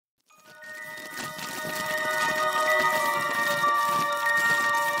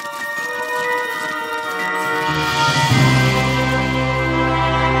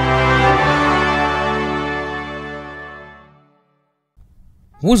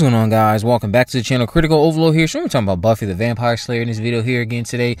What's going on, guys? Welcome back to the channel. Critical Overload here. So we're talking about Buffy the Vampire Slayer in this video here again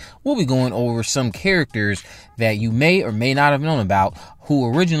today. We'll be going over some characters that you may or may not have known about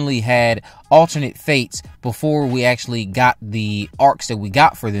who originally had alternate fates before we actually got the arcs that we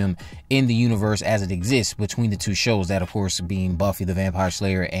got for them in the universe as it exists between the two shows, that of course being Buffy the Vampire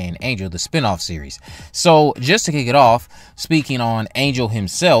Slayer and Angel, the spin-off series. So just to kick it off, speaking on Angel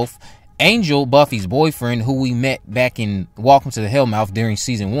himself, Angel, Buffy's boyfriend, who we met back in Welcome to the Hellmouth during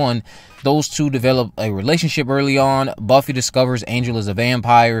season 1, those two develop a relationship early on. Buffy discovers Angel is a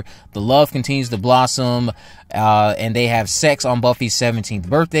vampire. The love continues to blossom, and they have sex on Buffy's 17th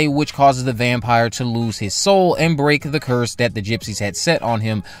birthday, which causes the vampire to lose his soul and break the curse that the gypsies had set on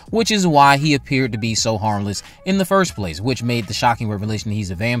him, which is why he appeared to be so harmless in the first place, which made the shocking revelation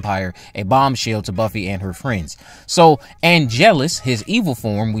he's a vampire a bombshell to Buffy and her friends. So Angelus, his evil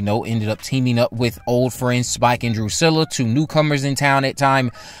form, we know, ended up teaming up with old friends Spike and Drusilla, two newcomers in town at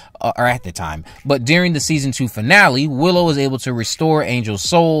the time. But during the season 2 finale, Willow is able to restore Angel's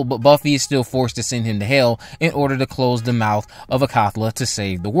soul, but Buffy is still forced to send him to hell in order to close the mouth of Akathla to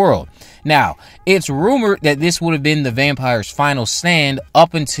save the world. Now, it's rumored that this would have been the vampire's final stand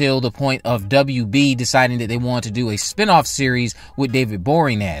up until the point of WB deciding that they wanted to do a spin-off series with David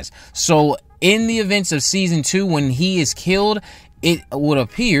Boreanaz. So in the events of season 2, when he is killed, it would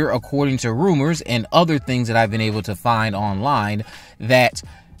appear, according to rumors and other things that I've been able to find online, that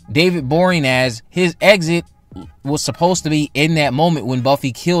David Boreanaz, his exit was supposed to be in that moment when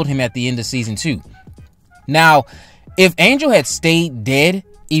Buffy killed him at the end of season 2. Now, if Angel had stayed dead,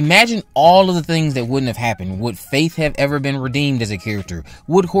 imagine all of the things that wouldn't have happened. Would Faith have ever been redeemed as a character?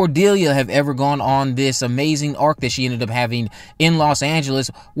 Would Cordelia have ever gone on this amazing arc that she ended up having in Los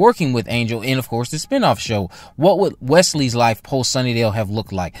Angeles, working with Angel in, of course, the spinoff show? What would Wesley's life post Sunnydale have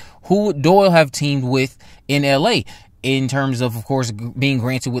looked like? Who would Doyle have teamed with in LA? In terms of course, being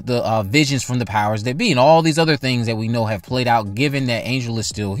granted with the visions from the powers that be, and all these other things that we know have played out, given that Angel is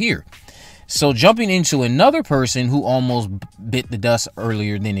still here. So jumping into another person who almost bit the dust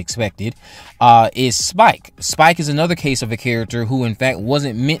earlier than expected is Spike. Spike is another case of a character who in fact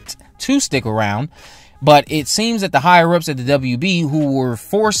wasn't meant to stick around, but it seems that the higher-ups at the WB who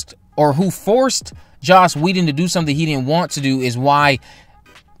forced Joss Whedon to do something he didn't want to do is why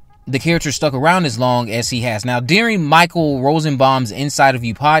the character stuck around as long as he has. Now, during Michael Rosenbaum's Inside of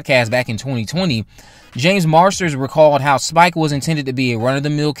You podcast back in 2020, James Marsters recalled how Spike was intended to be a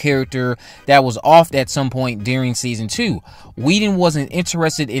run-of-the-mill character that was off at some point during season 2. Whedon wasn't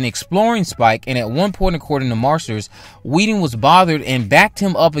interested in exploring Spike, and at one point, according to Marsters, Whedon was bothered and backed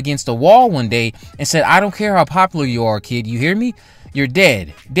him up against a wall one day and said, "I don't care how popular you are, kid. You hear me? You're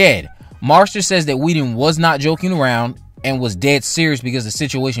dead. Dead." Marsters says that Whedon was not joking around and was dead serious because the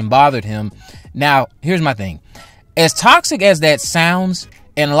situation bothered him. Now, here's my thing. As toxic as that sounds,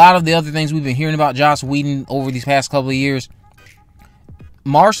 and a lot of the other things we've been hearing about Joss Whedon over these past couple of years,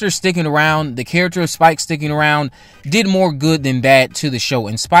 Marster sticking around, the character of Spike sticking around, did more good than bad to the show.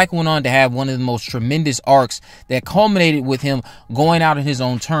 And Spike went on to have one of the most tremendous arcs that culminated with him going out on his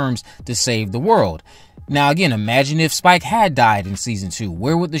own terms to save the world. Now, again, imagine if Spike had died in season 2.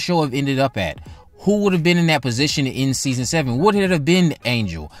 Where would the show have ended up at? Who would have been in that position in season 7? Would it have been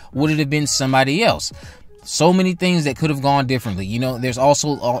Angel? Would it have been somebody else? So many things that could have gone differently. You know, there's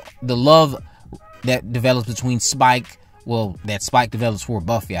also the love that develops between Spike, well, that Spike develops for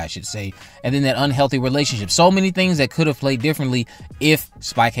Buffy, I should say, and then that unhealthy relationship. So many things that could have played differently if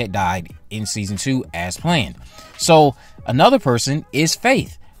Spike had died in season 2 as planned. So another person is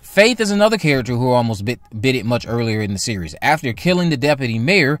Faith. Faith is another character who almost bit it much earlier in the series. After killing the deputy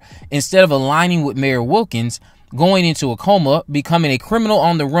mayor, instead of aligning with Mayor Wilkins, going into a coma, becoming a criminal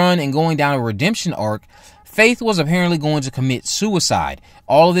on the run, and going down a redemption arc, Faith was apparently going to commit suicide.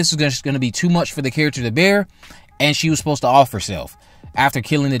 All of this is just going to be too much for the character to bear, and she was supposed to off herself after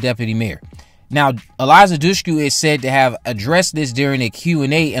killing the deputy mayor. Now, Eliza Dushku is said to have addressed this during a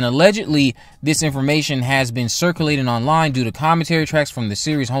Q&A, and allegedly this information has been circulating online due to commentary tracks from the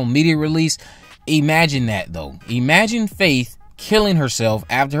series' home media release. Imagine that, though. Imagine Faith killing herself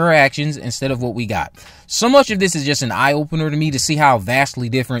after her actions instead of what we got. So much of this is just an eye-opener to me to see how vastly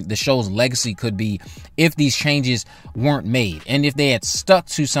different the show's legacy could be if these changes weren't made, and if they had stuck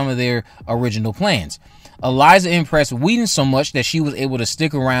to some of their original plans. Eliza impressed Whedon so much that she was able to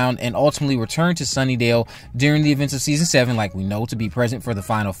stick around and ultimately return to Sunnydale during the events of season 7, like we know, to be present for the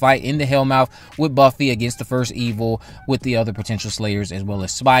final fight in the Hellmouth with Buffy against the first evil, with the other potential slayers, as well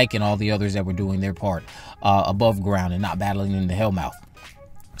as Spike and all the others that were doing their part above ground and not battling in the Hellmouth.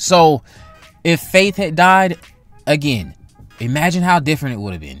 So if Faith had died, again, Imagine how different it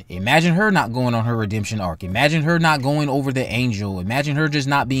would have been. Imagine her not going on her redemption arc. Imagine her not going over the angel. Imagine her just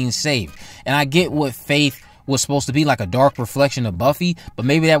not being saved. And I get what Faith was supposed to be, like a dark reflection of Buffy, but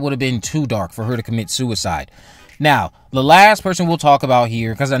maybe that would have been too dark for her to commit suicide. Now, the last person we'll talk about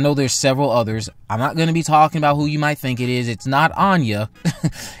here, because I know there's several others, I'm not going to be talking about who you might think it is. It's not Anya.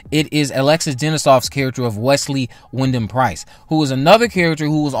 It is Alexis Denisov's character of Wesley Wyndham Price, who is another character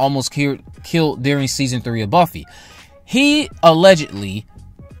who was almost killed during season 3 of Buffy. He allegedly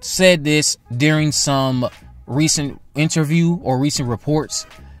said this during some recent interview or recent reports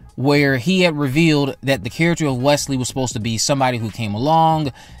where he had revealed that the character of Wesley was supposed to be somebody who came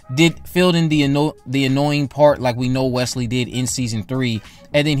along, filled in the annoying part like we know Wesley did in season 3,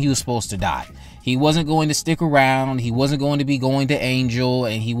 and then he was supposed to die. He wasn't going to stick around, he wasn't going to be going to Angel,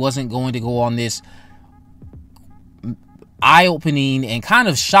 and he wasn't going to go on this eye-opening and kind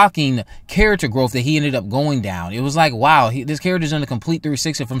of shocking character growth that he ended up going down. It was like, wow, this character's done a complete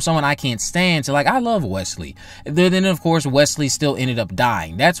 360 from someone I can't stand to like, I love Wesley. Then, of course, Wesley still ended up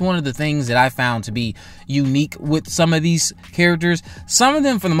dying. That's one of the things that I found to be unique with some of these characters. Some of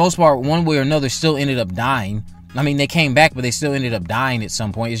them, for the most part, one way or another, still ended up dying. I mean, they came back, but they still ended up dying at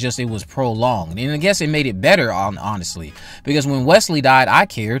some point. It's just it was prolonged. And I guess it made it better, honestly. Because when Wesley died, I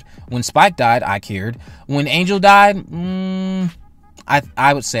cared. When Spike died, I cared. When Angel died,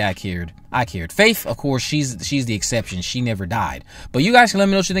 I would say I cared. Faith, of course, she's the exception. She never died. But you guys can let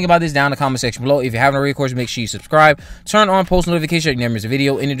me know what you think about this down in the comment section below. If you haven't already, of course, make sure you subscribe. Turn on post notifications so you never miss a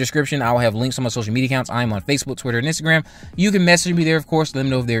video. In the description, I will have links on my social media accounts. I am on Facebook, Twitter, and Instagram. You can message me there, of course. Let me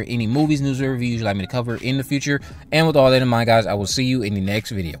know if there are any movies, news, or reviews you'd like me to cover in the future. And with all that in mind, guys, I will see you in the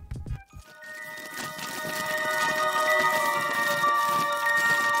next video.